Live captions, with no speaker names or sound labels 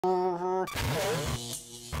You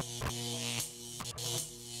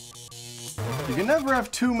can never have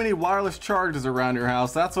too many wireless chargers around your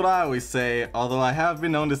house, that's what I always say, although I have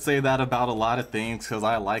been known to say that about a lot of things because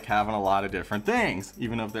I like having a lot of different things,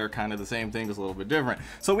 even if they're kind of the same thing, just a little bit different.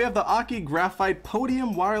 So we have the AUKEY Graphite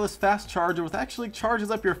Podium wireless fast charger, which actually charges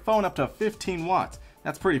up your phone up to 15 watts.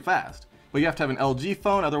 That's pretty fast. But you have to have an LG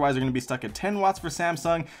phone, otherwise you're going to be stuck at 10 watts for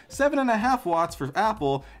Samsung, 7.5 watts for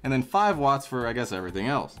Apple, and then 5 watts for, I guess, everything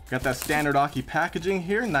else. Got that standard AUKEY packaging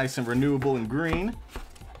here, nice and renewable and green.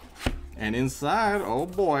 And inside, oh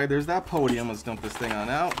boy, there's that Podium. Let's dump this thing on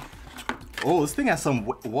out. Oh, this thing has some,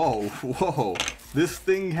 whoa. This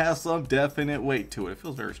thing has some definite weight to it. It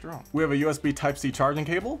feels very strong. We have a USB Type-C charging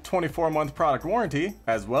cable, 24-month product warranty,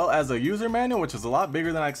 as well as a user manual, which is a lot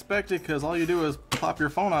bigger than I expected because all you do is plop your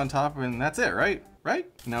phone on top and that's it, right?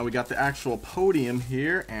 Now we got the actual Podium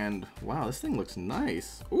here and wow, this thing looks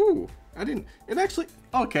nice. Ooh.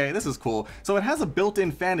 Okay, this is cool. So it has a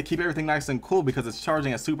built-in fan to keep everything nice and cool because it's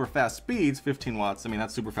charging at super fast speeds, 15 watts. I mean,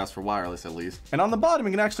 that's super fast for wireless at least. And on the bottom,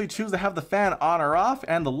 you can actually choose to have the fan on or off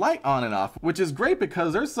and the light on and off, which is great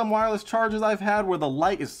because there's some wireless chargers I've had where the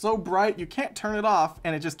light is so bright you can't turn it off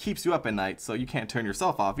and it just keeps you up at night, so you can't turn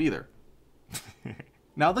yourself off either.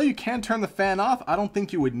 Now, though you can turn the fan off, I don't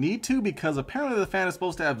think you would need to because apparently the fan is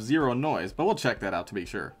supposed to have zero noise, but we'll check that out to be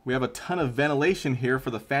sure. We have a ton of ventilation here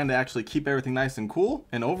for the fan to actually keep everything nice and cool.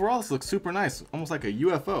 And overall, this looks super nice, almost like a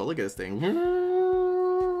UFO. Look at this thing.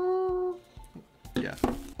 Yeah.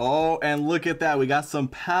 Oh, and look at that. We got some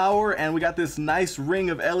power and we got this nice ring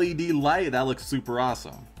of LED light. That looks super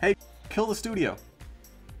awesome. Hey, kill the studio.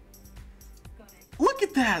 Look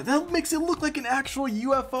at that! That makes it look like an actual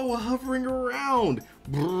UFO hovering around.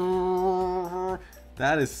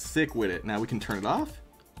 That is sick with it. Now we can turn it off.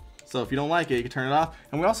 So if you don't like it, you can turn it off.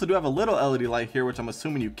 And we also do have a little LED light here, which I'm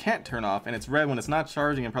assuming you can't turn off. And it's red when it's not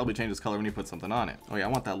charging and probably changes color when you put something on it. Oh yeah, I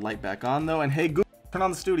want that light back on though. And hey, Google, turn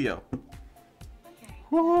on the studio. Okay.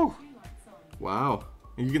 Woo! Wow.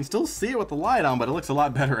 You can still see it with the light on, but it looks a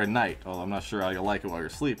lot better at night. Although I'm not sure how you like it while you're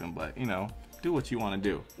sleeping, but you know. Do what you want to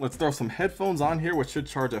do. Let's throw some headphones on here, which should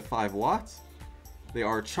charge at 5 watts. They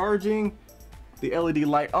are charging. The LED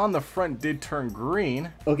light on the front did turn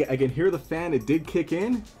green. Okay, I can hear the fan. It did kick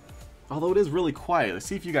in, although it is really quiet. Let's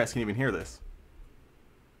see if you guys can even hear this.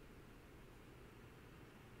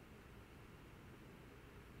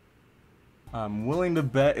 I'm willing to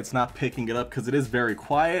bet it's not picking it up because it is very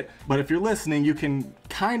quiet, but if you're listening, you can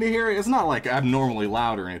kind of hear it. It's not like abnormally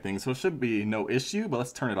loud or anything, so it should be no issue, but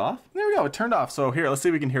let's turn it off. There we go, it turned off. So here, let's see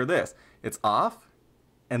if we can hear this. It's off,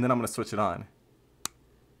 and then I'm gonna switch it on.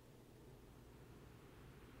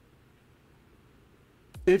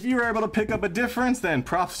 If you were able to pick up a difference, then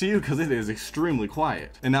props to you because it is extremely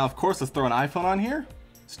quiet. And now, of course, let's throw an iPhone on here.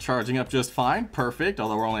 It's charging up just fine, perfect,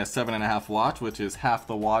 although we're only at 7.5 watts, which is half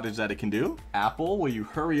the wattage that it can do. Apple, will you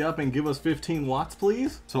hurry up and give us 15 watts,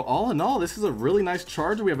 please? So all in all, this is a really nice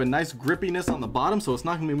charger. We have a nice grippiness on the bottom, so it's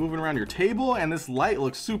not gonna be moving around your table, and this light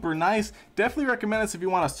looks super nice. Definitely recommend this if you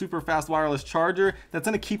want a super fast wireless charger that's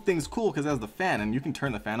gonna keep things cool because it has the fan, and you can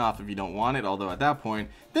turn the fan off if you don't want it, although at that point,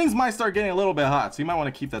 things might start getting a little bit hot, so you might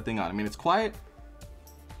wanna keep that thing on. I mean, it's quiet,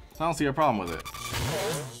 so I don't see a problem with it.